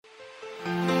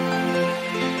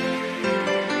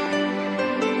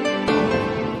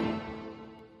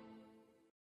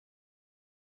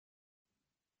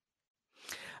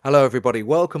Hello, everybody.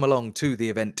 Welcome along to the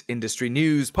Event Industry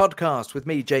News podcast with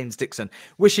me, James Dixon.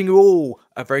 Wishing you all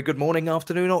a very good morning,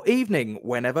 afternoon, or evening,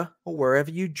 whenever or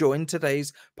wherever you join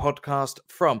today's podcast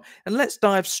from. And let's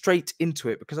dive straight into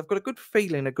it because I've got a good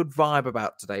feeling, a good vibe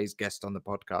about today's guest on the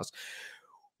podcast.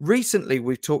 Recently,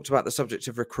 we've talked about the subject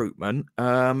of recruitment,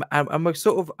 and we're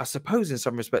sort of, I suppose, in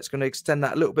some respects, going to extend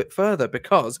that a little bit further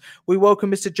because we welcome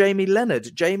Mr. Jamie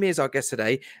Leonard. Jamie is our guest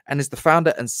today and is the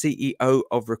founder and CEO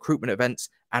of Recruitment Events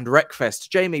and Wreckfest.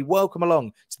 Jamie, welcome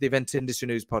along to the Event Industry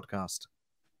News podcast.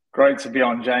 Great to be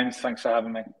on, James. Thanks for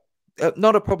having me.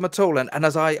 Not a problem at all. And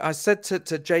as I said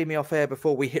to Jamie off air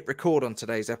before we hit record on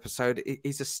today's episode,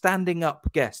 he's a standing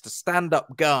up guest, a stand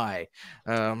up guy,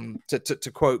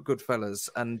 to quote Goodfellas.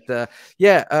 And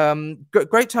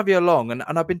great to have you along.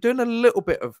 And I've been doing a little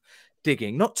bit of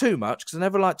digging, not too much, because I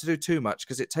never like to do too much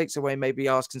because it takes away maybe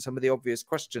asking some of the obvious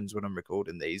questions when I'm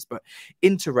recording these, but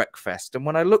into Wreckfest. And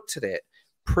when I looked at it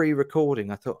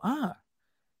pre-recording, I thought,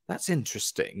 that's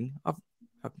interesting. I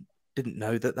didn't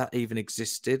know that even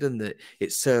existed and that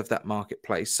it served that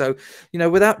marketplace. So,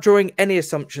 without drawing any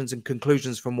assumptions and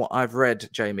conclusions from what I've read,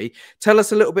 Jamie, tell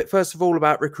us a little bit, first of all,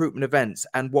 about Recruitment Events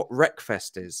and what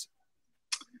Wreckfest is.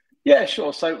 Yeah,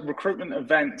 sure. So Recruitment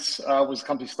Events was a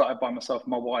company started by myself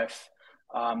and my wife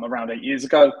around 8 years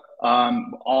ago.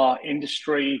 Our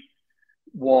industry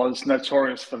was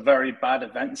notorious for very bad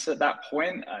events at that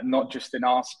point, not just in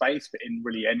our space, but in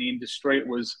really any industry. It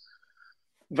was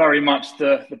very much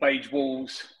the beige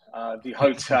walls, the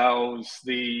hotels,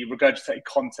 the regurgitated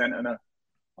content, and a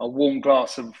warm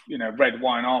glass of red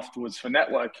wine afterwards for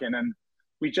networking. And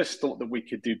we just thought that we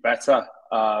could do better.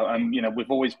 And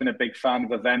we've always been a big fan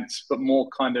of events, but more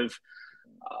kind of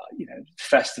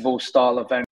festival style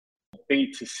events,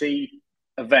 B2C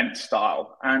event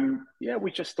style. And we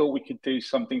just thought we could do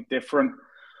something different.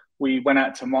 We went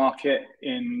out to market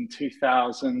in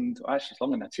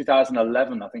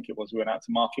 2011, I think it was. We went out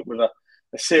to market with a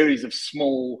series of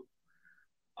small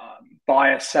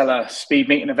buyer-seller speed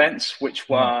meeting events, which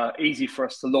were easy for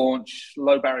us to launch,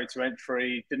 low barrier to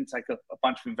entry, didn't take a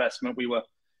bunch of investment. We were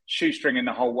shoestringing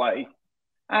the whole way.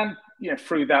 And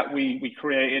through that, we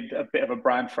created a bit of a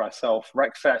brand for ourselves.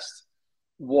 Wreckfest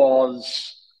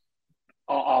was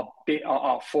our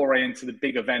foray into the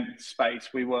big event space.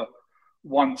 We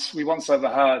once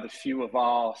overheard a few of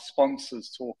our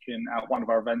sponsors talking at one of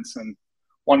our events, and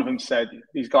one of them said,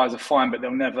 "These guys are fine, but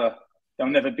they'll never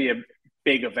be a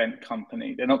big event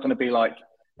company. They're not going to be like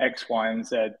X, Y, and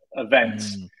Z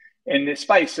events in this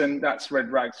space." And that's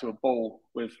red rag to a bull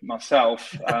with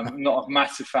myself. I'm not a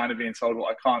massive fan of being told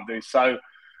what I can't do. So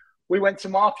we went to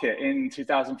market in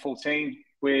 2014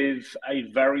 with a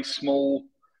very small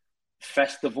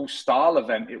festival style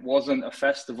event. It wasn't a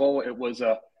festival. It was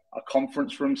a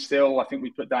conference room still. I think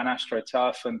we put down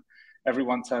AstroTurf and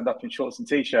everyone turned up in shorts and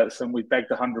t-shirts, and we begged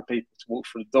 100 people to walk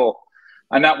through the door.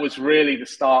 And that was really the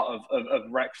start of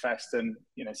Wreckfest. And,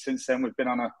 since then we've been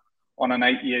on an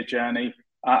 8-year journey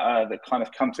that kind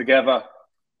of come together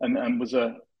and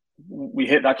we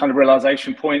hit that kind of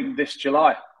realization point this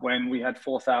July when we had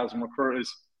 4,000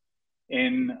 recruiters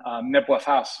in Nebworth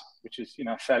House, which is,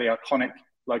 a fairly iconic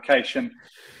location.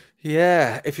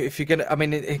 Yeah, if you're gonna,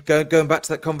 going back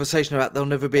to that conversation about there'll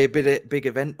never be a big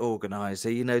event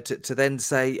organizer, to then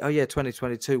say,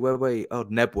 2022, where were we? Oh,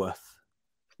 Nebworth.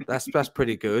 That's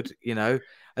pretty good, And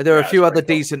there are a few other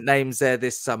decent names there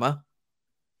this summer.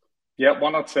 Yeah,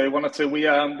 one or two.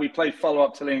 We played follow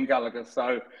up to Liam Gallagher,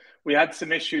 so we had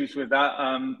some issues with that.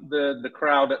 The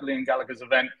crowd at Liam Gallagher's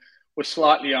event was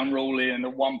slightly unruly, and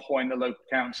at one point the local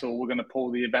council were going to pull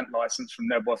the event license from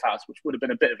Nebworth House, which would have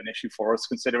been a bit of an issue for us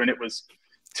considering it was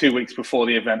 2 weeks before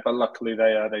the event, but luckily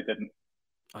they didn't.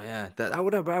 Oh yeah, that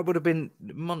would have been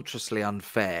monstrously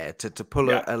unfair to pull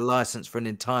a license for an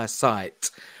entire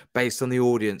site based on the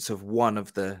audience of one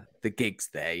of the gigs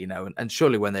there, and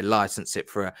surely when they license it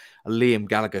for a Liam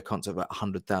Gallagher concert of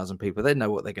 100,000 people, they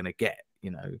know what they're going to get.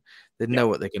 They know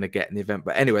what they're going to get in the event.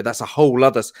 But anyway, that's a whole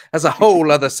other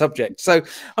subject. So,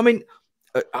 I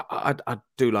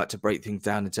do like to break things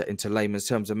down into layman's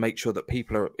terms and make sure that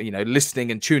people are,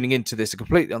 listening and tuning into this are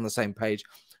completely on the same page.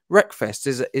 Wreckfest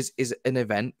is an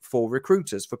event for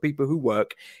recruiters, for people who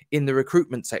work in the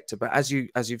recruitment sector. But as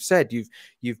you've said,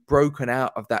 you've broken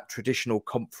out of that traditional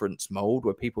conference mold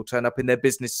where people turn up in their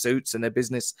business suits and their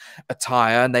business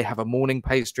attire, and they have a morning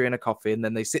pastry and a coffee, and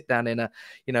then they sit down in a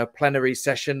plenary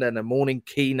session and a morning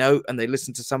keynote, and they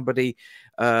listen to somebody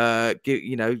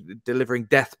delivering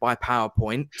death by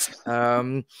PowerPoint.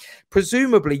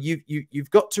 Presumably, you've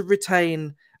got to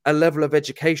retain a level of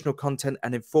educational content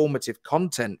and informative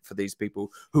content for these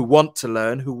people who want to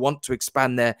learn, who want to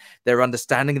expand their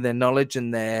understanding and their knowledge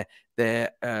and their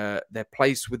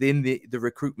place within the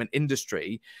recruitment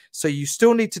industry. So you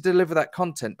still need to deliver that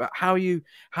content, but how you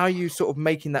sort of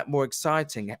making that more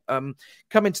exciting?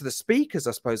 Coming to the speakers,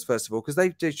 I suppose, first of all, because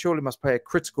they surely must play a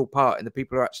critical part in the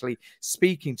people who are actually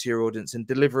speaking to your audience and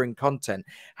delivering content.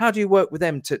 How do you work with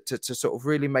them to sort of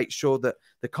really make sure that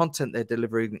the content they're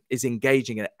delivering is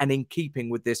engaging and in keeping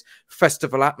with this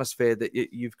festival atmosphere that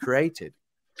you've created?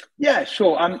 Yeah,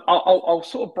 sure. I'll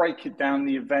sort of break it down,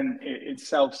 the event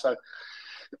itself. So,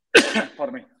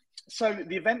 pardon me. So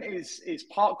the event is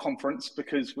part conference,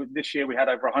 because this year we had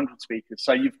over 100 speakers.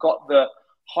 So you've got the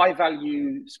high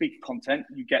value speaker content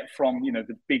you get from, you know,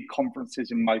 the big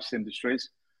conferences in most industries.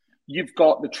 You've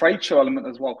got the trade show element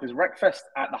as well, because Recfest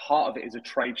at the heart of it is a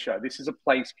trade show. This is a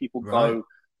place people go,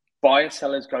 buyers,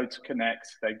 sellers go to connect,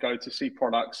 they go to see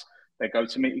products, they go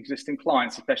to meet existing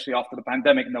clients, especially after the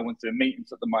pandemic. No one's doing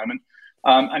meetings at the moment.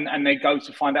 And they go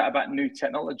to find out about new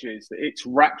technologies. It's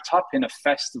wrapped up in a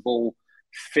festival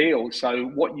feel. So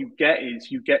what you get is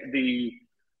you get the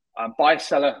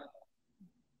buyer-seller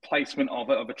placement of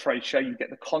a trade show, you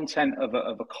get the content of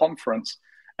a conference,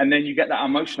 and then you get that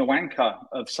emotional anchor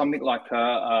of something like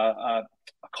a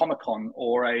Comic-Con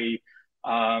or a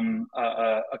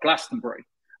Glastonbury.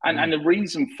 And the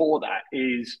reason for that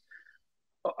is,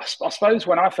 I suppose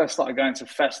when I first started going to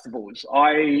festivals,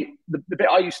 the bit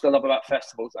I used to love about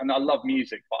festivals, and I love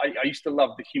music, but I used to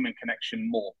love the human connection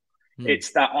more.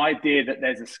 It's that idea that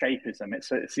there's escapism.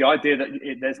 It's the idea that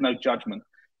there's no judgment.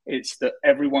 It's that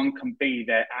everyone can be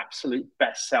their absolute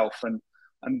best self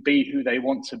and be who they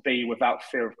want to be without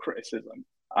fear of criticism.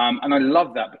 And I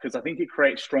love that, because I think it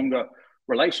creates stronger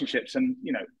relationships. And,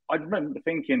 you know, I remember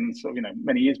thinking sort of, you know,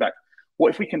 many years back, what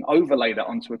if we can overlay that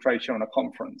onto a trade show and a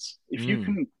conference? If you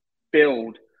can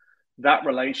build that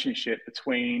relationship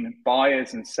between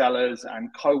buyers and sellers and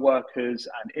co-workers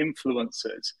and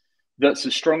influencers, that's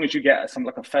as strong as you get at something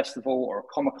like a festival or a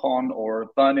Comic-Con or a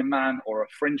Burning Man or a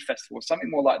Fringe festival, something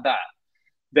more like that,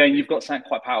 then you've got something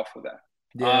quite powerful there.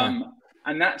 Yeah.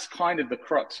 And that's kind of the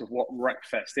crux of what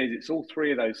Recfest is. It's all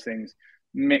three of those things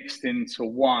mixed into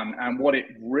one. And what it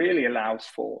really allows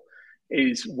for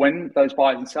is, when those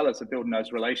buyers and sellers are building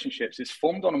those relationships, it's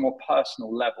formed on a more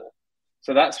personal level.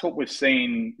 So that's what we've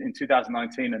seen in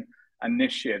 2019 and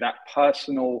this year, that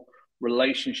personal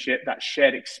relationship, that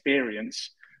shared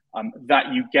experience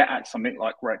that you get at something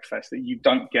like Recfest that you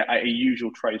don't get at a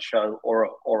usual trade show or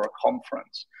a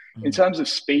conference. In terms of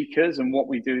speakers and what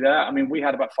we do there, I mean, we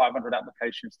had about 500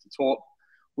 applications to talk.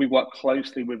 We work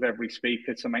closely with every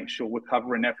speaker to make sure we're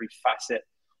covering every facet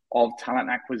of talent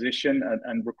acquisition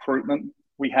and recruitment.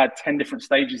 We had 10 different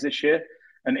stages this year,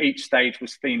 and each stage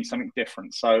was themed something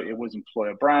different. So it was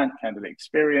employer brand, candidate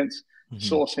experience,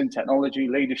 sourcing, technology,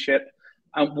 leadership.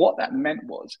 And what that meant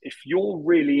was, if you're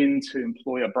really into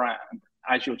employer brand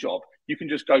as your job, you can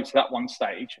just go to that one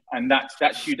stage, and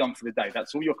that's you done for the day.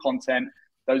 That's all your content.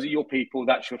 Those are your people.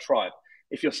 That's your tribe.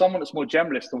 If you're someone that's more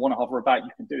generalist and want to hover about,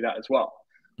 you can do that as well.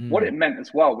 What it meant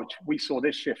as well, which we saw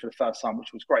this year for the first time,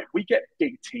 which was great, we get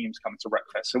big teams coming to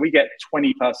Recfest. So we get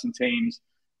 20-person teams,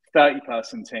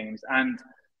 30-person teams, and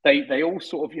they all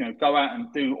sort of, you know, go out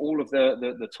and do all of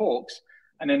the talks.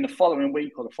 And then the following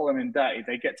week or the following day,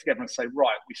 they get together and say,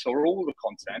 right, we saw all the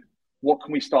content. What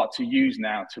can we start to use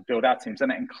now to build our teams?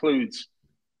 And it includes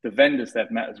the vendors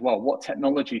they've met as well. What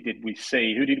technology did we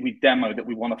see? Who did we demo that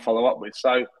we want to follow up with?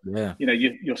 So, you know,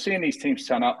 you're seeing these teams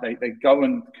turn up. They go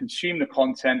and consume the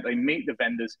content. They meet the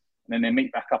vendors, and then they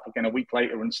meet back up again a week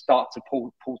later and start to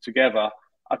pull together.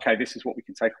 Okay, this is what we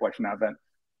can take away from our event.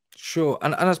 Sure.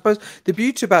 And I suppose the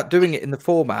beauty about doing it in the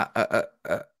format,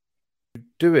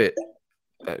 do it,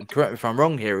 correct me if I'm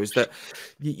wrong here, is that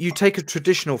you take a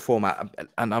traditional format,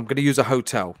 and I'm going to use a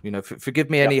hotel. You know,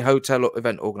 forgive me, any hotel or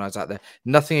event organizer out there.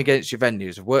 Nothing against your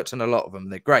venues. I've worked on a lot of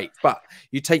them. They're great. But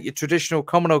you take your traditional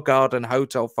communal garden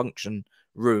hotel function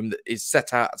room that is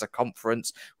set out as a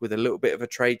conference with a little bit of a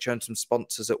trade show and some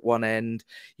sponsors at one end.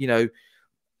 You know,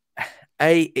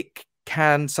 it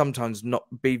can sometimes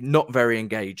not very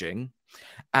engaging.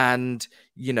 And,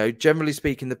 you know, generally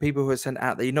speaking, the people who are sent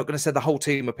out there, you're not going to send the whole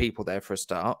team of people there for a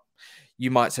start. You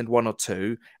might send one or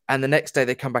two, and the next day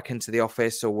they come back into the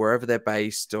office or wherever they're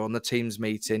based or on the Teams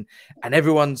meeting, and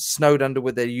everyone's snowed under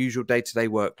with their usual day-to-day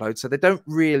workload. So they don't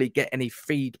really get any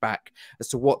feedback as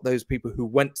to what those people who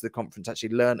went to the conference actually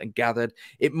learned and gathered.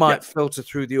 It might filter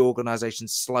through the organization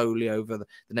slowly over the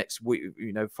next week,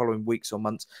 you know, following weeks or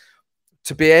months.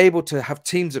 To be able to have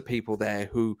teams of people there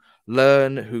who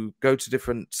learn, who go to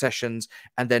different sessions,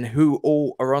 and then who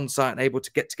all are on site and able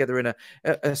to get together in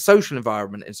a social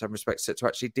environment in some respects to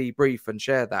actually debrief and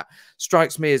share that,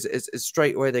 strikes me as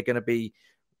straight away they're going to be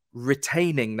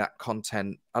retaining that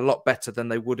content a lot better than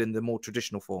they would in the more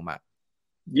traditional format.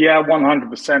 Yeah,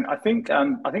 100%. I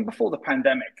think before the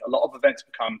pandemic, a lot of events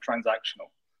become transactional.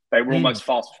 They were almost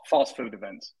fast food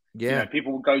events. Yeah. You know,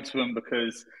 people would go to them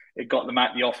because it got them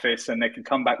at the office and they can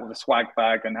come back with a swag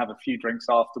bag and have a few drinks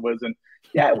afterwards. And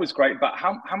yeah, it was great. But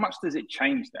how much does it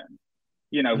change then?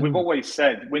 You know, we've always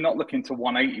said we're not looking to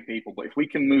 180 people, but if we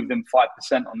can move them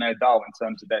 5% on their dial in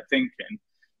terms of their thinking,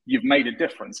 you've made a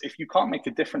difference. If you can't make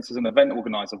a difference as an event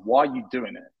organizer, why are you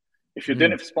doing it? If you're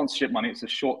doing it for sponsorship money, it's a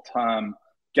short-term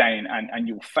gain and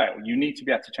you'll fail. You need to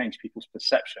be able to change people's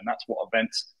perception. That's what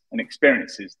events and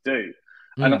experiences do.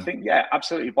 And I think, yeah,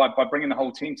 absolutely. By bringing the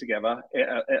whole team together, it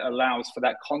allows for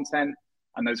that content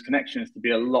and those connections to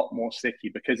be a lot more sticky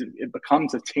because it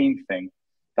becomes a team thing.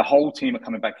 The whole team are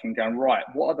coming back and going, right,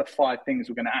 what are the 5 things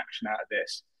we're going to action out of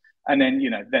this? And then, you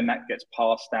know, then that gets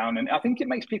passed down. And I think it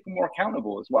makes people more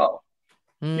accountable as well.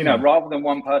 You know, rather than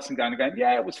one person going,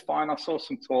 yeah, it was fine. I saw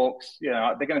some talks. You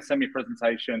know, they're going to send me a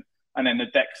presentation. And then the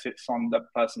deck sits on the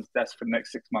person's desk for the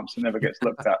next 6 months and never gets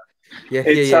looked at.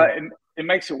 It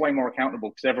makes it way more accountable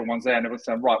because everyone's there and everyone's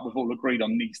saying, right, we've all agreed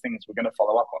on these things we're going to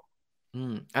follow up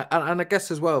on. And I guess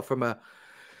as well from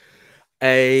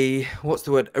a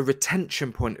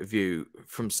retention point of view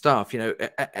from staff, you know,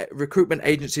 recruitment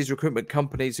agencies, recruitment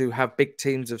companies who have big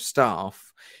teams of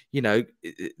staff, you know,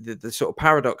 the sort of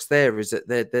paradox there is that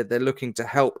they're looking to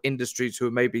help industries who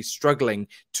are maybe struggling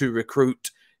to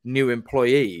recruit new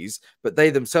employees, but they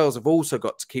themselves have also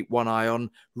got to keep one eye on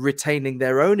retaining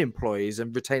their own employees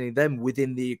and retaining them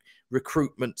within the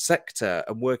recruitment sector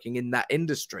and working in that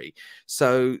industry.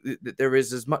 So there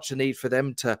is as much a need for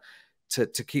them to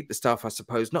keep the staff, I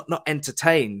suppose, not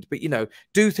entertained, but, you know,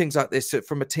 do things like this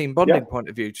from a team bonding point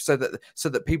of view, so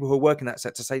that people who work in that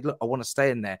sector say, look, I want to stay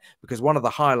in there, because one of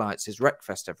the highlights is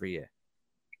RecFest every year.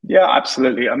 Yeah,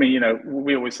 absolutely. I mean, you know,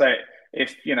 we always say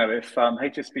if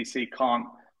HSBC can't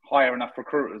hire enough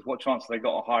recruiters, what chance have they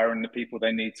got of hiring the people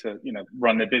they need to, you know,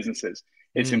 run their businesses?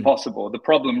 It's impossible. The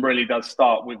problem really does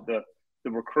start with the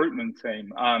recruitment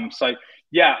team. So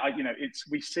yeah, you know,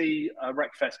 we see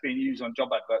RecFest being used on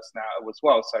job adverts now as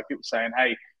well. So people saying,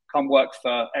 hey, come work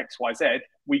for XYZ.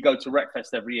 We go to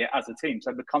RecFest every year as a team.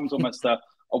 So it becomes almost a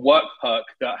work perk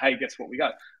that, hey, guess what, we go.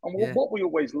 And what we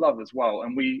always love as well,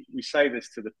 and we say this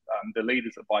to the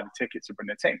leaders that buy the tickets to bring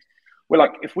their teams. We're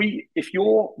like, if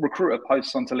your recruiter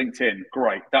posts onto LinkedIn,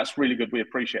 great, that's really good. We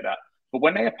appreciate that. But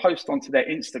when they post onto their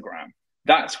Instagram,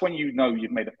 that's when you know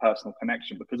you've made a personal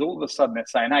connection, because all of a sudden they're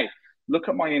saying, hey, look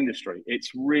at my industry.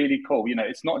 It's really cool. You know,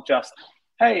 it's not just,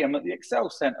 hey, I'm at the Excel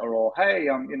Center, or hey,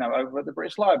 I'm, you know, over at the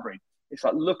British Library. It's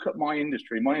like, look at my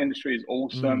industry. My industry is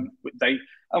awesome.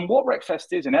 And what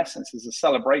RecFest is, in essence, is a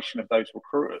celebration of those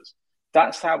recruiters.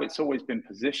 That's how it's always been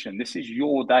positioned. This is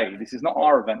your day. This is not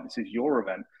our event. This is your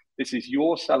event. This is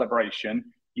your celebration.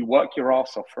 You work your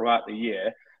ass off throughout the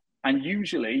year. And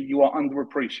usually you are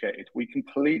underappreciated. We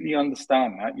completely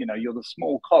understand that. You know, you're the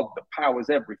small cog that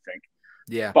powers everything.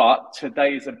 Yeah. But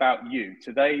today is about you.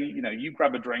 Today, you know, you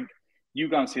grab a drink, you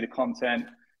go and see the content,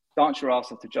 dance your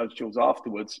ass off to Judge Jules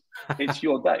afterwards. It's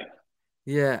your day.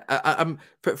 Yeah,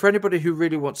 for anybody who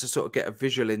really wants to sort of get a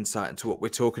visual insight into what we're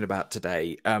talking about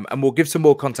today, and we'll give some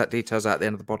more contact details at the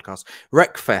end of the podcast.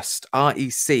 RecFest,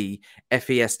 RecFest,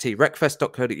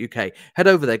 recfest.co.uk. Head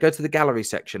over there, go to the gallery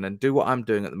section, and do what I'm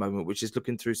doing at the moment, which is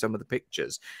looking through some of the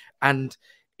pictures. And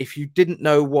if you didn't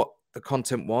know what the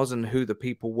content was and who the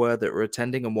people were that were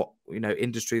attending and what, you know,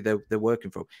 industry they're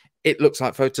working for, it looks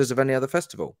like photos of any other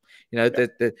festival. You know,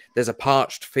 there's a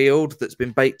parched field that's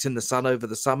been baked in the sun over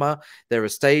the summer. There are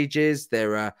stages,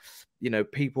 there are, you know,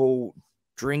 people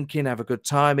drinking, have a good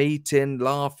time, eating,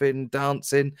 laughing,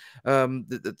 dancing.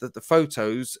 The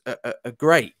photos are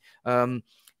great. And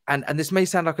this may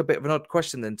sound like a bit of an odd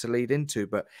question then to lead into,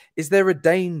 but is there a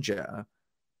danger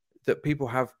that people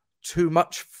have too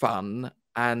much fun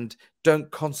and don't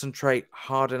concentrate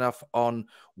hard enough on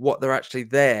what they're actually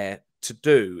there to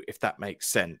do, if that makes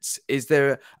sense? Is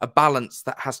there a balance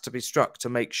that has to be struck to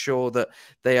make sure that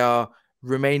they are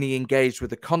remaining engaged with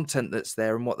the content that's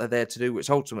there and what they're there to do, which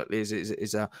ultimately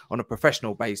is on a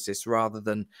professional basis rather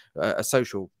than a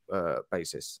social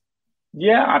basis?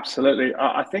 Yeah, absolutely.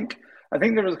 I think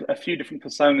there is a few different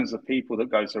personas of people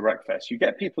that go to RecFest. You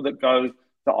get people that go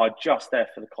that are just there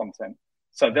for the content.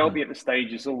 So they'll be at the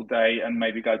stages all day and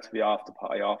maybe go to the after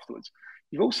party afterwards.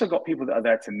 You've also got people that are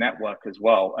there to network as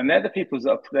well, and they're the people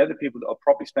that will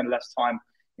probably spend less time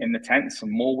in the tents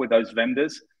and more with those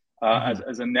vendors.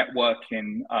 as a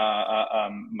networking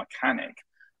mechanic.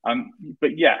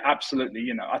 But yeah, absolutely.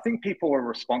 You know, I think people are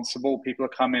responsible. People are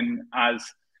coming as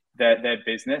their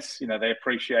business. You know, they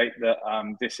appreciate that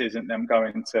this isn't them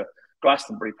going to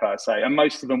Glastonbury per se, and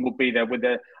most of them will be there with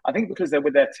their. I think because they're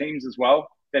with their teams as well.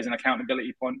 There's an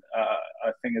accountability point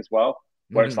thing as well,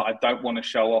 where it's like I don't want to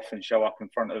show off and show up in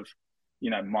front of, you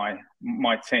know,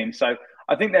 my team. So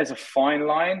I think there's a fine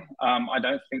line. I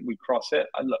don't think we cross it.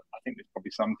 Look, I think there's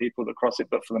probably some people that cross it,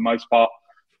 but for the most part,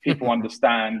 people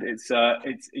understand it's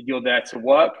you're there to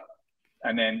work,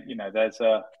 and then, you know, there's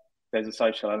a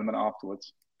social element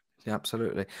afterwards. Yeah,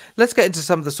 absolutely. Let's get into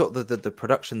some of the sort of the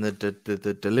production,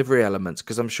 the delivery elements,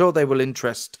 because I'm sure they will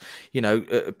interest, you know,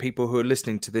 people who are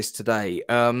listening to this today.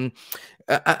 And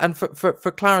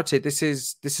for clarity, this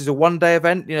is a one-day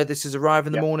event. You know, this is arrive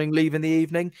in the morning, leave in the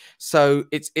evening. So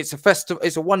it's a festival.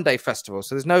 It's a one-day festival.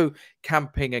 So there's no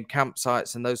camping and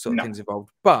campsites and those sort of things involved.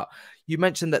 But you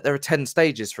mentioned that there are 10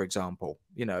 stages, for example.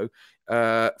 You know,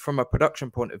 from a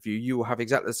production point of view, you will have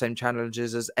exactly the same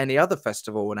challenges as any other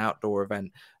festival and outdoor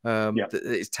event. That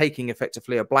is taking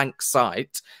effectively a blank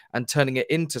site and turning it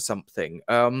into something.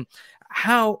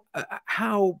 How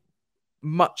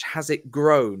much has it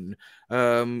grown?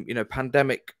 You know,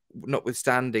 pandemic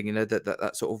notwithstanding, you know,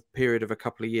 that sort of period of a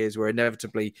couple of years where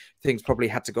inevitably things probably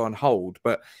had to go on hold.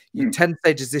 But 10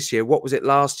 stages this year. What was it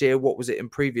last year? What was it in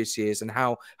previous years? And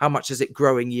how much is it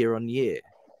growing year on year?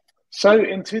 So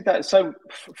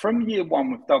from year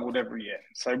one, we've doubled every year.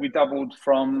 So we doubled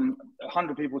from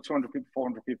 100 people, 200 people,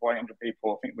 400 people, 800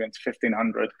 people. I think we went to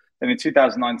 1,500. Then in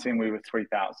 2019, we were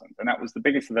 3,000. And that was the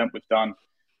biggest event we've done.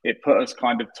 It put us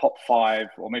kind of top 5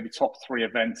 or maybe top 3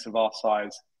 events of our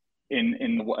size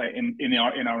in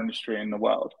our industry in the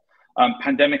world.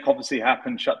 Pandemic obviously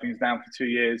happened, shut things down for 2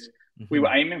 years. We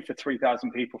were aiming for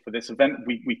 3,000 people for this event.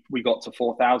 We got to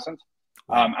 4,000,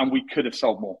 and we could have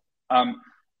sold more.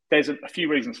 There's a few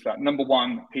reasons for that. Number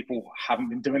one, people haven't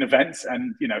been doing events,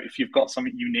 and you know, if you've got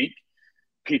something unique,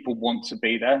 people want to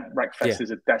be there. Wreckfest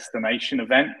is a destination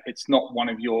event. It's not one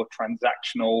of your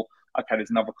transactional, okay, there's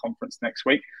another conference next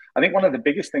week. I think one of the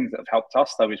biggest things that have helped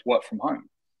us though is work from home,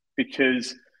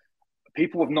 because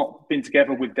people have not been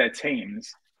together with their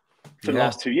teams for the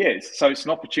last 2 years. So it's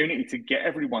an opportunity to get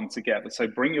everyone together. So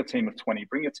bring your team of 20,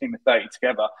 bring your team of 30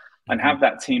 together and have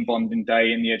that team bonding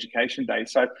day and the education day.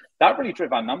 So that really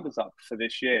drove our numbers up for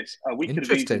this year. We could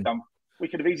have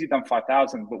easily done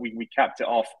 5,000, but we capped it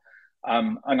off.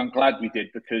 And I'm glad we did,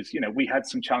 because, you know, we had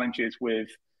some challenges with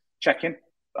check-in.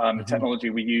 The technology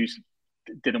we used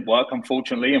didn't work,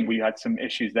 unfortunately, and we had some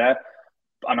issues there.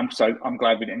 And I'm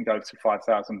glad we didn't go to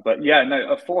 5,000. But yeah,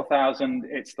 no, at 4,000,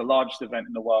 it's the largest event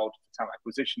in the world for talent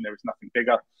acquisition. There is nothing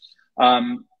bigger.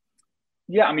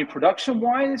 Yeah, I mean,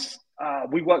 production-wise,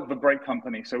 we work with a great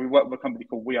company. So we work with a company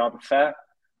called We Are The Fair.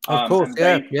 Of course,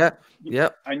 yeah.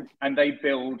 And they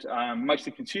build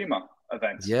mostly consumer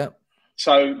events. Yeah.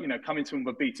 So, you know, coming to them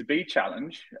with a B2B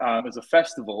challenge as a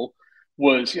festival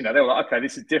was, you know, they were like, okay,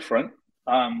 this is different.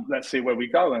 Let's see where we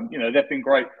go. And, you know, they've been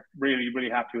great, really, really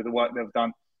happy with the work they've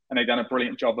done. And they've done a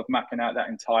brilliant job of mapping out that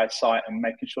entire site and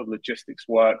making sure the logistics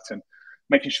worked and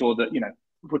making sure that, you know,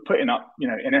 we're putting up, you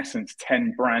know, in essence,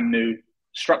 10 brand new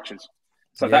structures.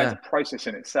 So that's a process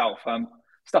in itself.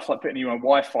 Stuff like putting your own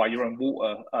Wi-Fi, your own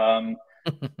water,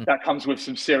 that comes with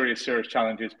some serious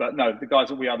challenges. But no, the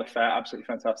guys at We Are The Fair, absolutely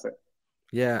fantastic.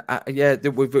 Yeah,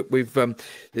 we've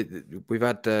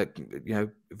had you know,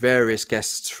 various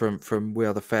guests from We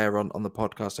Are The Fair on the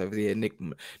podcast over the year.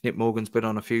 Nick Morgan's been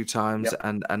on a few times,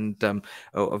 and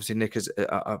obviously Nick has.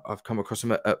 I've come across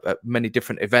him at many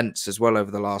different events as well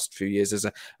over the last few years as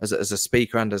a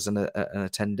speaker and as an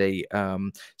attendee.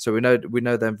 So we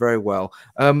know them very well.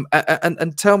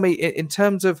 And tell me, in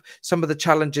terms of some of the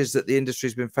challenges that the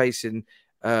industry's been facing,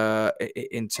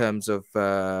 in terms of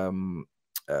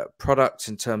products,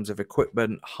 in terms of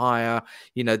equipment, hire,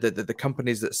 you know, the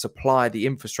companies that supply the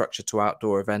infrastructure to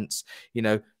outdoor events, you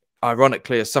know,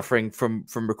 ironically are suffering from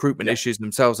recruitment issues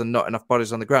themselves and not enough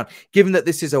bodies on the ground. Given that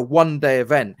this is a one-day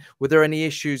event, were there any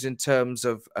issues in terms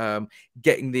of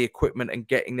getting the equipment and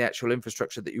getting the actual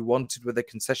infrastructure that you wanted? Were there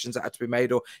concessions that had to be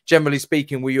made, or generally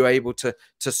speaking, were you able to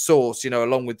source, you know,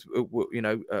 along with you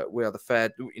know, We Are The Fair,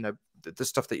 you know, the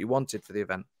stuff that you wanted for the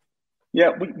event?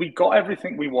 Yeah, we got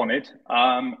everything we wanted.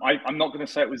 I'm not going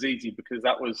to say it was easy, because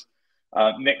that was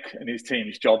Nick and his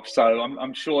team's job. So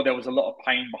I'm sure there was a lot of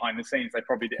pain behind the scenes they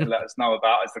probably didn't let us know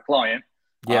about as the client.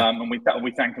 And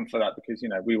we thank them for that, because, you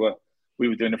know, we were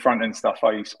doing the front end stuff,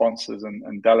 i.e. sponsors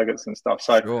and delegates and stuff.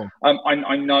 So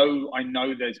I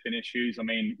know there's been issues. I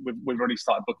mean, we've already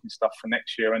started booking stuff for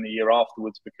next year and the year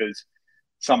afterwards, because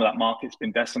some of that market's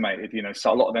been decimated. You know,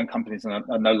 so a lot of them companies are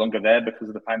no longer there because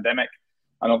of the pandemic,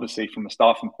 and obviously from a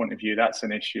staffing point of view, that's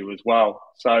an issue as well.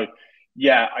 So,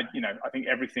 yeah, I think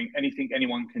anything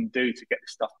anyone can do to get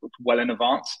this stuff booked well in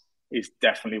advance is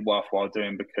definitely worthwhile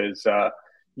doing, because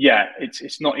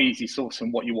it's not easy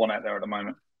sourcing what you want out there at the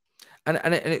moment.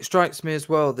 And it strikes me as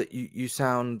well that you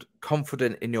sound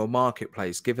confident in your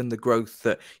marketplace, given the growth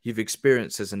that you've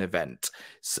experienced as an event.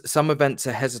 Some events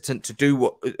are hesitant to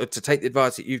do to take the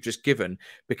advice that you've just given,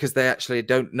 because they actually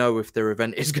don't know if their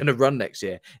event is going to run next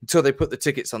year until they put the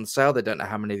tickets on sale. They don't know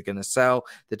how many they're going to sell.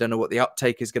 They don't know what the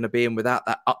uptake is going to be, and without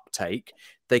that uptake,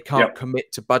 they can't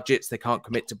commit to budgets. They can't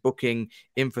commit to booking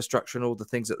infrastructure and all the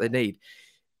things that they need.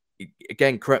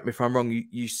 Again, correct me if I'm wrong,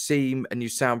 you seem and you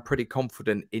sound pretty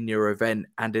confident in your event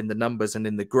and in the numbers and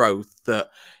in the growth, that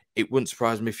it wouldn't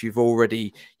surprise me if you've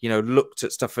already, looked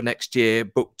at stuff for next year,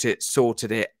 booked it,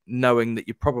 sorted it, knowing that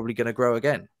you're probably going to grow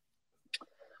again.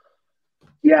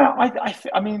 Yeah,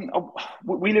 I mean,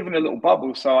 we live in a little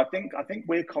bubble, so I think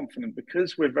we're confident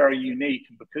because we're very unique,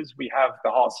 and because we have the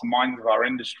hearts and minds of our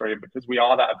industry, and because we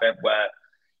are that event where,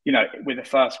 we're the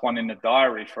first one in the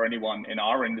diary for anyone in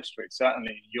our industry, certainly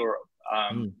in Europe.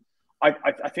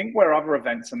 I think where other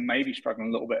events are maybe struggling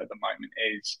a little bit at the moment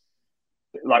is,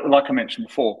 like I mentioned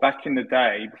before, back in the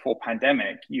day, before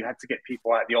pandemic, you had to get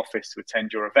people out of the office to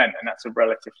attend your event, and that's a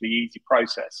relatively easy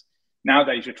process.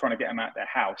 Nowadays, you're trying to get them out of their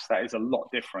house. That is a lot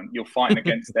different. You're fighting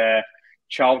against their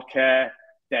childcare,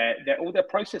 all their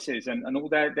processes and all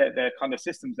their kind of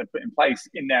systems they put in place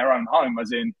in their own home,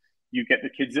 as in, you get the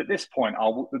kids at this point,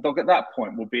 I'll walk the dog at that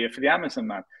point, will be here for the Amazon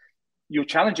man. You're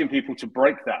challenging people to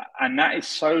break that. And that is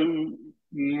so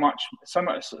more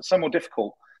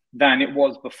difficult than it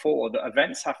was before. The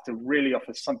events have to really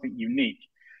offer something unique.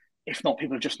 If not,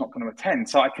 people are just not going to attend.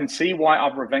 So I can see why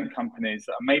other event companies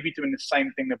that are maybe doing the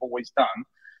same thing they've always done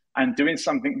and doing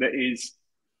something that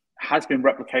has been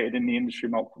replicated in the industry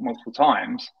multiple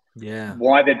times. Yeah.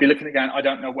 Why they'd be looking at going, I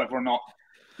don't know whether or not,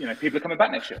 people are coming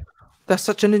back next year. That's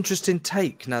such an interesting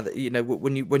take. Now that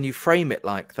when you frame it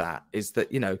like that, is that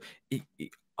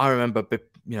I remember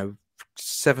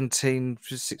 16,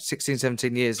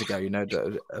 17 years ago,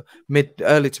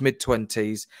 early to mid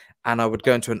 20s, and I would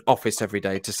go into an office every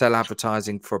day to sell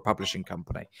advertising for a publishing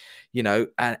company,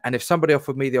 and if somebody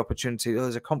offered me the opportunity,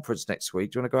 there's a conference next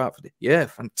week, do you want to go out for it? Yeah,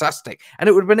 fantastic. And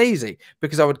it would have been easy,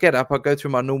 because I would get up, I'd go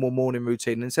through my normal morning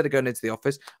routine, and instead of going into the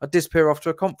office, I'd disappear off to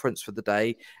a conference for the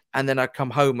day, and then I'd come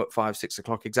home at 5, 6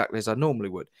 o'clock exactly as I normally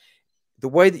would. The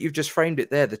way that you've just framed it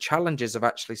there, the challenges of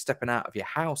actually stepping out of your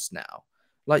house now,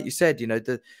 like you said,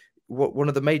 one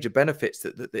of the major benefits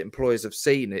that the employers have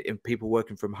seen in people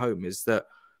working from home is that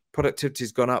productivity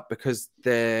has gone up, because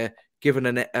they're given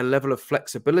a level of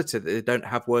flexibility that they don't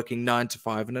have working 9 to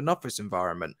 5 in an office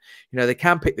environment. They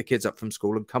can pick the kids up from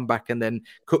school and come back and then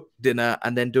cook dinner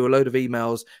and then do a load of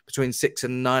emails between 6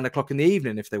 and 9 o'clock in the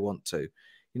evening if they want to.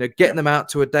 Getting them out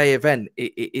to a day event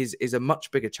is a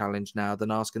much bigger challenge now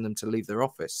than asking them to leave their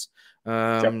office.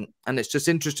 And it's just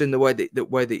interesting the way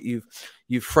that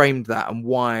you've framed that, and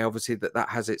why obviously that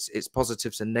has its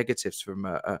positives and negatives from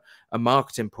a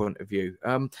marketing point of view.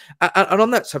 And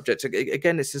on that subject,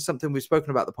 again, this is something we've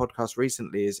spoken about the podcast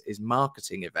recently, is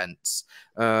marketing events.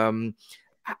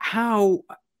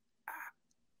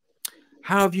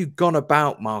 How have you gone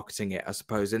about marketing it, I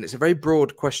suppose? And it's a very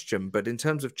broad question, but in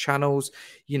terms of channels,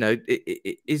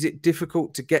 is it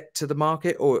difficult to get to the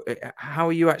market, or how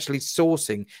are you actually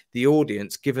sourcing the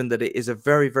audience, given that it is a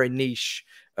very, very niche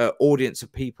audience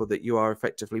of people that you are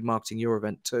effectively marketing your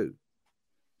event to?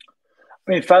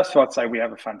 I mean, first of all, I'd say we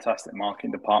have a fantastic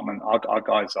marketing department. Our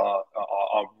guys are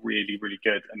really, really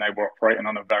good, and they were operating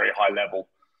on a very high level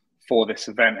for this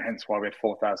event, hence why we had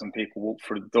 4,000 people walk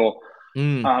through the door.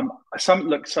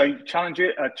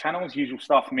 Channels, usual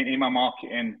stuff. I mean, email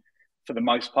marketing for the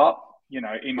most part.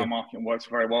 Email marketing works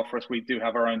very well for us. We do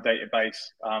have our own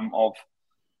database of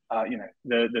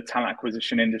the talent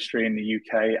acquisition industry in the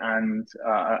UK and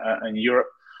Europe.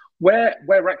 Where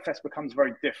Wreckfest becomes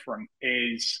very different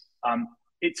is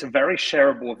it's a very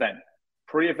shareable event.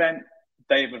 Pre-event,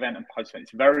 day of event, and post-event.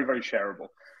 It's very, very shareable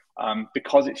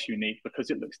because it's unique, because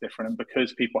it looks different, and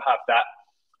because people have that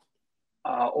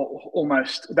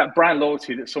almost that brand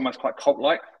loyalty that's almost quite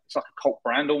cult-like. It's like a cult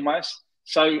brand almost.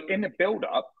 So in the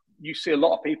build-up, you see a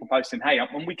lot of people posting, hey,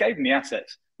 and we gave them the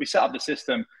assets. We set up the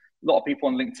system, a lot of people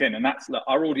on LinkedIn, and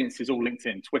our audience is all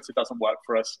LinkedIn. Twitter doesn't work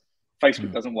for us.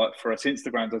 Facebook doesn't work for us.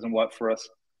 Instagram doesn't work for us.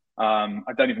 I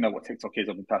don't even know what TikTok is,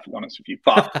 I'll be perfectly honest with you.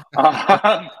 But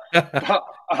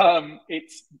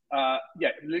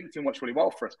LinkedIn works really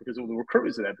well for us because all the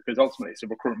recruiters are there, because ultimately it's a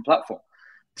recruitment platform.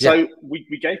 Yeah. So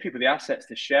we gave people the assets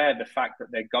to share the fact that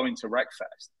they're going to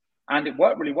Wreckfest. And it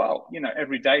worked really well. You know,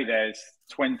 every day there's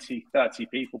 20, 30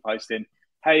 people posting,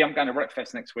 hey, I'm going to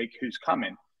Wreckfest next week. Who's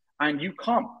coming? And you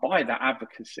can't buy that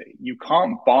advocacy. You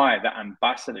can't buy that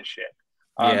ambassadorship.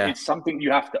 Yeah. It's something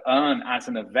you have to earn as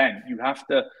an event. You have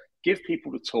to give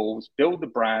people the tools, build the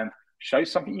brand, show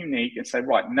something unique, and say,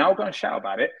 right, now we're going to shout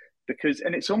about it.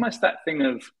 And it's almost that thing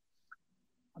of,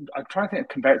 I'm trying to think,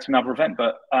 compare it to another event,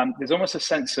 but there's almost a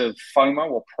sense of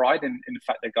FOMO or pride in the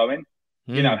fact they're going.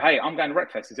 You know, hey, I'm going to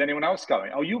Wreckfest. Is anyone else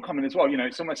going? Oh, you're coming as well. You know,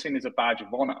 it's almost seen as a badge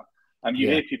of honor. You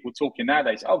hear people talking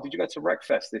nowadays, oh, did you go to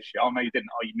Wreckfest this year? Oh, no, you didn't.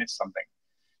 Oh, you missed something.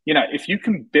 You know, if you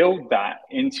can build that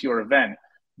into your event,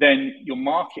 then your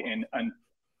marketing, and I'm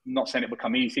not saying it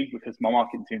become easy because my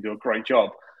marketing team do a great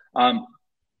job,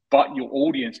 but your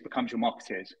audience becomes your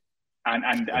marketeers,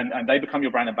 and they become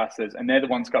your brand ambassadors, and they're the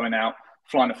ones going out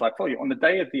flying the flag for you. On the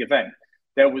day of the event,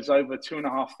 there was over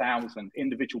 2,500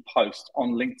 individual posts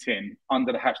on LinkedIn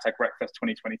under the hashtag Wreckfest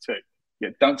 2022. Yeah,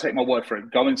 don't take my word for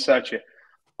it. Go and search it.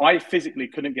 I physically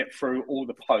couldn't get through all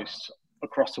the posts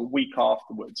across a week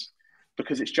afterwards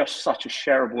because it's just such a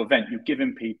shareable event. You're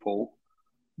giving people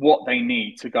what they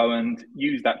need to go and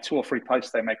use that 2 or 3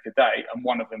 posts they make a day, and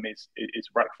one of them is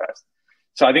Wreckfest.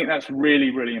 So I think that's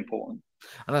really, really important.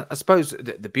 And I suppose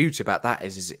the beauty about that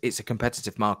is it's a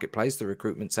competitive marketplace, the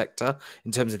recruitment sector,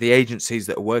 in terms of the agencies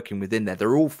that are working within there.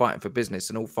 They're all fighting for business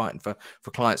and all fighting for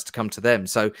clients to come to them.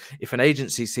 So if an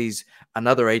agency sees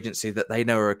another agency that they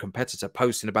know are a competitor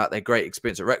posting about their great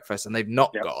experience at Wreckfest and they've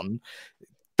not gone,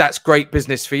 that's great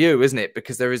business for you, isn't it?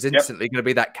 Because there is instantly going to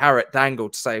be that carrot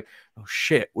dangled to say, oh,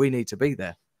 shit, we need to be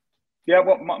there. Yeah,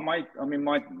 well,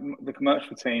 the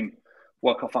commercial team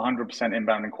work off 100%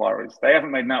 inbound inquiries. They haven't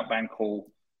made an outbound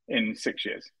call in 6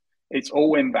 years. It's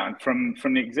all inbound from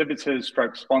the exhibitors,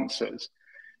 stroke sponsors.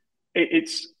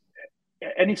 It's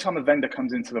anytime a vendor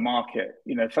comes into the market,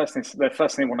 you know, the first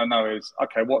thing they want to know is,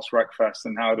 okay, what's Wreckfest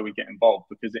and how do we get involved?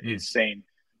 Because it is seen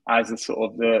as a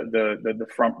sort of the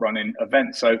front running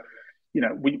event. So, you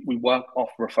know, we work off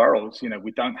referrals. You know,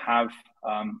 we don't have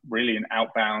really an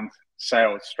outbound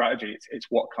sales strategy. It's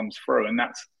what comes through, and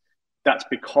that's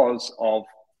because of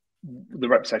the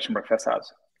reputation Wreckfest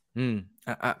has.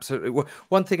 Absolutely. Well,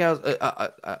 one thing else,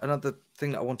 another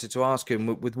thing that I wanted to ask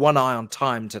you, with one eye on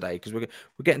time today, because we're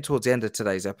getting towards the end of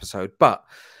today's episode, but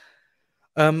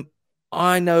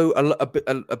I know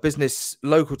a business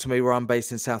local to me where I'm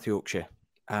based in South Yorkshire,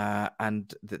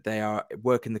 and that they are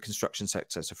working in the construction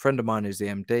sector. It's a friend of mine who's the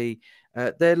MD.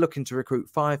 They're looking to recruit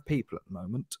 5 people at the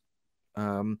moment.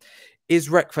 Is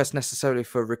Wreckfest necessarily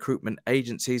for recruitment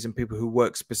agencies and people who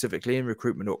work specifically in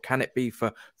recruitment, or can it be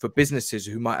for businesses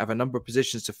who might have a number of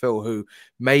positions to fill who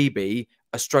maybe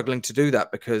are struggling to do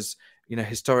that because, you know,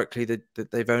 historically that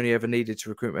they've only ever needed to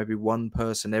recruit maybe 1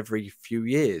 person every few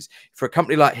years? For a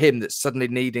company like him that's suddenly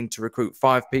needing to recruit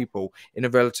 5 people in a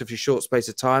relatively short space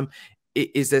of time,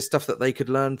 is there stuff that they could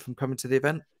learn from coming to the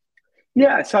event?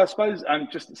 Yeah, so I suppose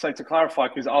just so to clarify,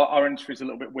 because our industry is a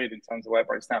little bit weird in terms of where it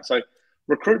breaks down. So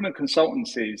recruitment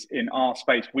consultancies in our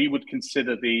space, we would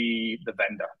consider the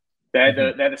vendor.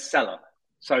 They're the seller.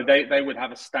 So they would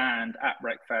have a stand at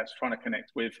Wreckfest trying to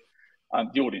connect with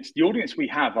the audience. The audience we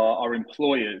have are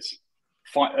employers,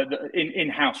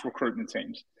 in-house recruitment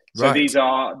teams. So these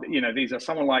are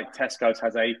someone like Tesco's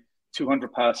has a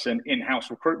 200-person in-house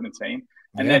recruitment team,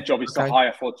 and their job is to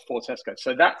hire for Tesco.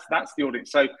 So that's the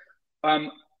audience. So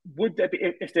would there be,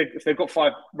 if they've got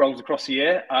 5 roles across the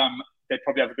year, they'd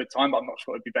probably have a good time, but I'm not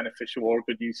sure it'd be beneficial or a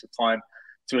good use of time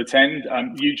to attend.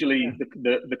 Usually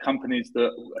the companies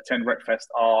that attend Wreckfest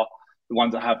are the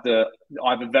ones that have the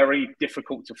either very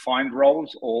difficult to find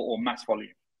roles or mass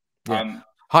volume.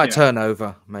 High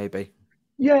turnover, maybe.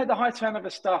 Yeah, the high turnover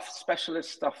stuff,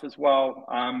 specialist stuff as well,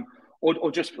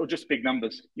 or just big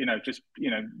numbers.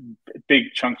 Big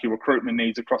chunky recruitment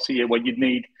needs across the year where you'd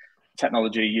need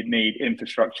technology, you'd need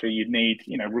infrastructure, you'd need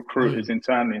recruiters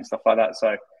internally and stuff like that.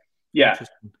 So, yeah.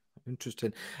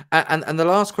 Interesting. And the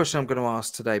last question I'm going to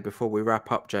ask today before we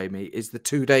wrap up, Jamie, is the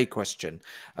 2-day question.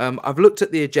 I've looked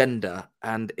at the agenda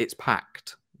and it's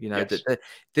packed. You know, yes.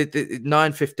 the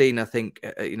 9:15, I think,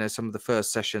 some of the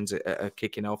first sessions are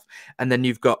kicking off. And then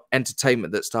you've got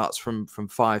entertainment that starts from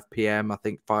 5 p.m., I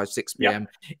think 6 p.m.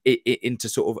 Into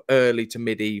sort of early to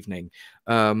mid-evening.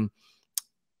 Has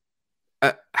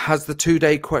the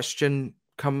 2-day question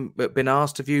been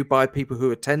asked of you by people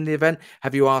who attend the event?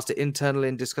 Have you asked it internally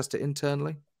and discussed it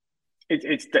internally?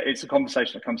 It's a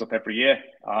conversation that comes up every year.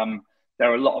 There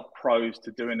are a lot of pros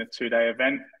to doing a 2-day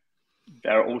event.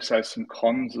 There are also some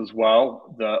cons as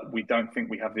well that we don't think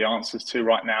we have the answers to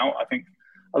right now. I think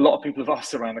A lot of people have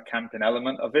asked around the camping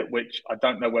element of it, which I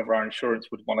don't know whether our insurance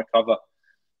would want to cover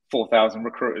 4,000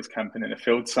 recruiters camping in a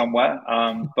field somewhere.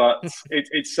 But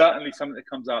it's certainly something that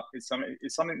comes up. It's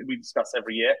something that we discuss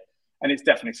every year. And it's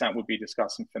definitely something we'll be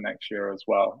discussing for next year as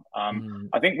well.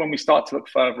 I think when we start to look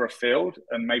further afield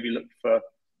and maybe look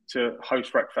to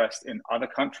host Wreckfest in other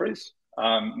countries,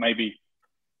 maybe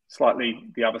slightly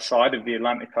the other side of the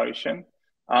Atlantic Ocean,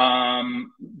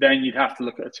 then you'd have to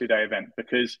look at a 2-day event,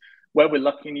 because where we're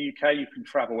lucky in the UK, you can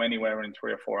travel anywhere in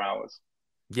 3 or 4 hours.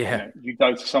 Yeah. You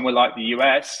go to somewhere like the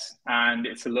US and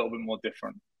it's a little bit more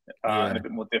different and a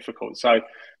bit more difficult. So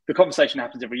the conversation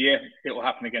happens every year. It will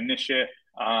happen again this year.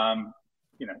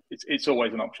 It's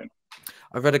always an option.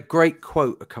 I read a great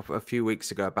quote a few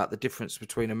weeks ago about the difference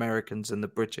between Americans and the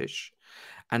British.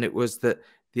 And it was that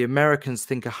the Americans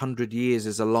think 100 years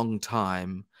is a long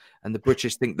time, and the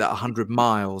British think that 100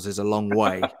 miles is a long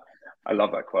way. I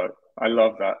love that quote. I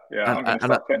love that. Yeah, I'm going to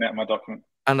start putting that in my document.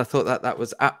 And I thought that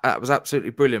was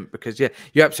absolutely brilliant, because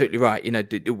you're absolutely right.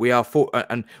 We are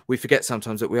and we forget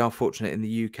sometimes that we are fortunate in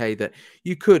the UK that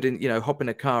you could, hop in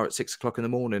a car at 6 o'clock in the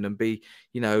morning and be,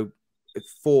 400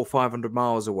 or 500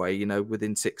 miles away,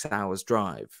 within 6 hours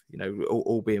drive,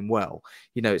 all being well.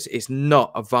 It's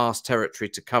not a vast territory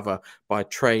to cover by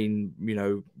train,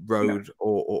 road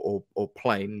or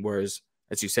plane. Whereas,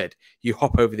 as you said, you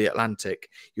hop over the Atlantic,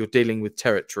 you're dealing with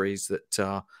territories that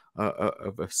are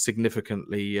of a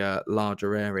significantly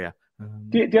larger area.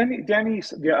 The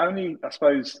only, I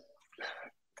suppose,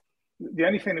 the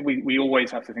only thing that we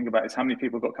always have to think about is how many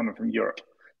people got coming from Europe,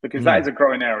 because that is a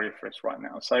growing area for us right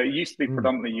now. So it used to be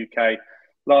predominantly UK.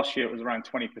 Last year, it was around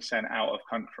 20% out of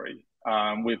country,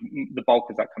 with the bulk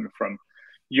of that coming from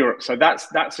Europe. So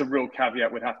that's a real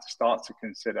caveat we'd have to start to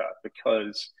consider,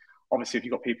 because obviously if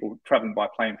you've got people traveling by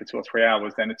plane for 2 or 3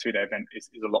 hours, then a 2-day event is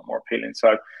a lot more appealing.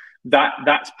 So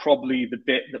that's probably the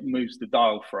bit that moves the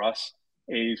dial for us,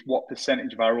 is what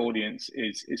percentage of our audience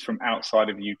is from outside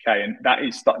of the UK. And that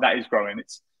is growing.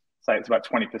 It's about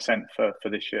 20% for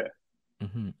this year.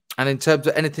 Mm-hmm. And in terms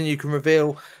of anything you can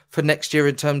reveal for next year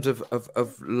in terms of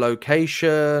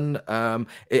location, are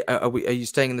you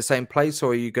staying in the same place,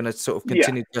 or are you going to sort of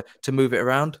continue to move it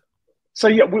around? So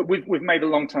yeah, we've made a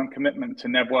long-term commitment to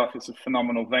Knebworth. It's a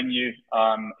phenomenal venue.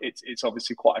 It's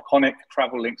obviously quite iconic.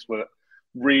 Travel links were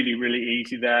really, really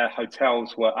easy there.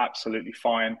 Hotels were absolutely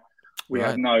fine. We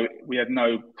had no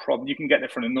problem. You can get there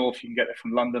from the north. You can get there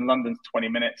from London. London's 20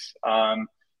 minutes.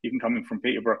 You can come in from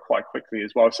Peterborough quite quickly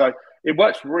as well. So it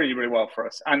works really, really well for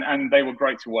us. And they were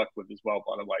great to work with as well,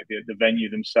 by the way. The venue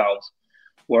themselves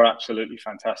were absolutely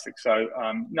fantastic. So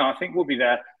no, I think we'll be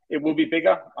there. It will be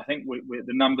bigger. I think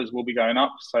the numbers will be going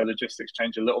up. So logistics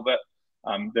change a little bit.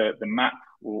 The map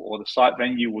or the site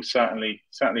venue will certainly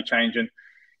change. And,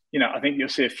 I think you'll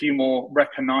see a few more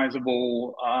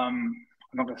recognizable, I'm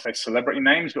not going to say celebrity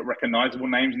names, but recognizable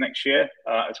names next year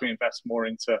as we invest more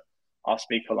into our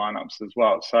speaker lineups as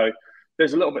well. So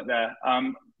there's a little bit there.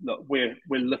 Look, we're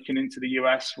looking into the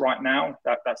US right now.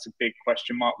 That's a big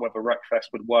question mark, whether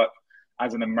Wreckfest would work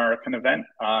as an American event.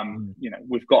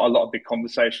 We've got a lot of big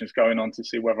conversations going on to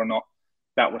see whether or not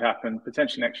that would happen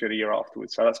potentially next year, the year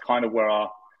afterwards. So that's kind of where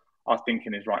our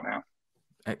thinking is right now.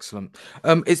 Excellent.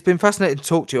 It's been fascinating to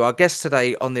talk to you. Our guest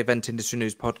today on the Event Industry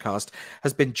News podcast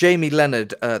has been Jamie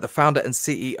Leonard, the founder and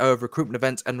CEO of Recruitment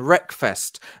Events and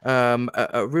Wreckfest.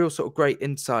 A real sort of great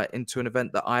insight into an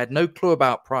event that I had no clue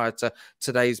about prior to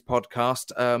today's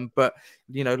podcast. But,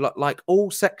 like all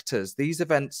sectors, these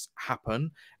events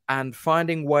happen. And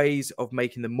finding ways of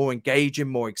making them more engaging,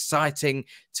 more exciting,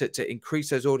 to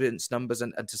increase those audience numbers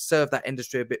and to serve that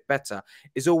industry a bit better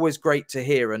is always great to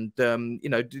hear. And,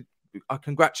 I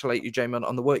congratulate you, Jamie,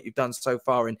 on the work you've done so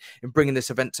far in bringing this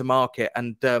event to market.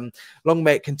 And long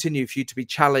may it continue for you to be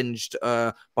challenged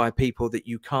by people that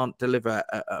you can't deliver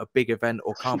a big event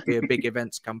or can't be a big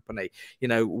events company.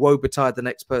 Woe betide the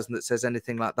next person that says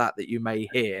anything like that you may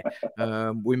hear.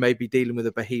 We may be dealing with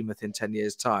a behemoth in 10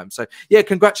 years' time. So, yeah,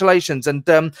 congratulations. And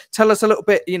tell us a little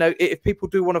bit, if people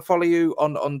do want to follow you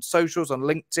on socials, on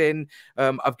LinkedIn.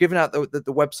 I've given out the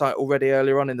website already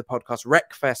earlier on in the podcast.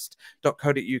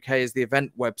 Wreckfest.co.uk is the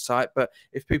event website, but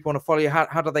if people want to follow you,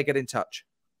 how do they get in touch?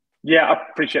 Yeah, I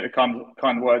appreciate the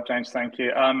kind word, James. Thank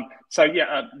you.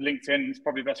 LinkedIn is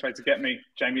probably the best way to get me.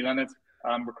 Jamie Leonard,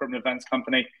 Recruitment Events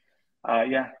Company.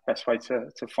 Best way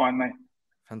to find me.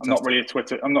 Fantastic. I'm not really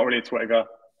a Twitter guy.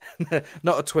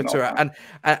 Not a Twitterer.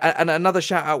 And another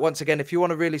shout out once again, if you want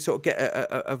to really sort of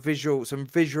get some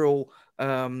visual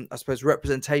I suppose,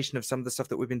 representation of some of the stuff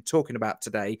that we've been talking about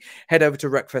today, head over to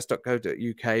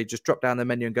recfest.co.uk, just drop down the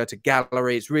menu and go to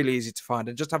gallery. It's really easy to find,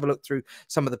 and just have a look through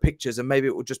some of the pictures, and maybe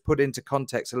it will just put into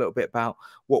context a little bit about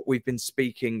what we've been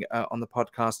speaking on the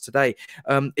podcast today.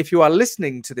 If you are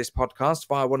listening to this podcast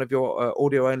via one of your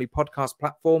audio-only podcast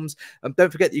platforms,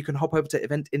 don't forget that you can hop over to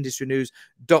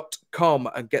eventindustrynews.com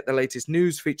and get the latest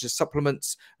news, features,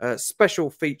 supplements, special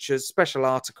features, special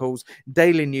articles,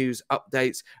 daily news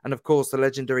updates, and of course the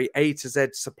legendary A to Z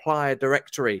supplier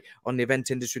directory on the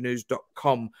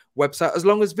eventindustrynews.com website, as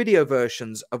long as video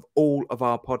versions of all of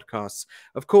our podcasts.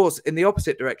 Of course, in the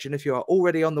opposite direction, if you are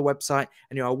already on the website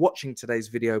and you are watching today's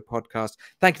video podcast,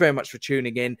 thank you very much for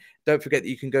tuning in. Don't forget that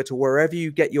you can go to wherever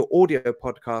you get your audio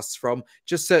podcasts from.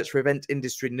 Just search for Event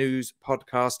Industry News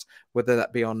Podcast, whether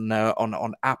that be on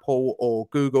Apple or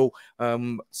Google,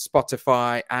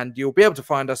 Spotify, and you'll be able to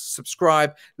find us,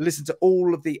 subscribe, listen to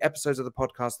all of the episodes of the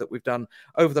podcast that we've done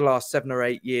over the last 7 or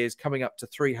 8 years, coming up to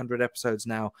 300 episodes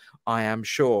now, I am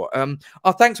sure.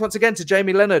 Our thanks once again to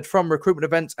Jamie Leonard from Recruitment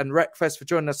Events and RecFest for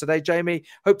joining us today. Jamie,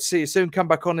 hope to see you soon. Come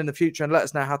back on in the future and let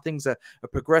us know how things are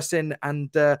progressing.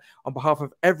 And on behalf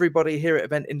of everybody here at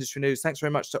Event Industry News, thanks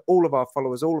very much to all of our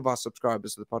followers, all of our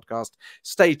subscribers to the podcast.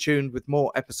 Stay tuned with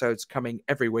more episodes coming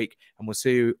every week, and we'll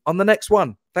see you on the next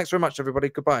one. Thanks very much, everybody.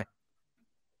 Goodbye.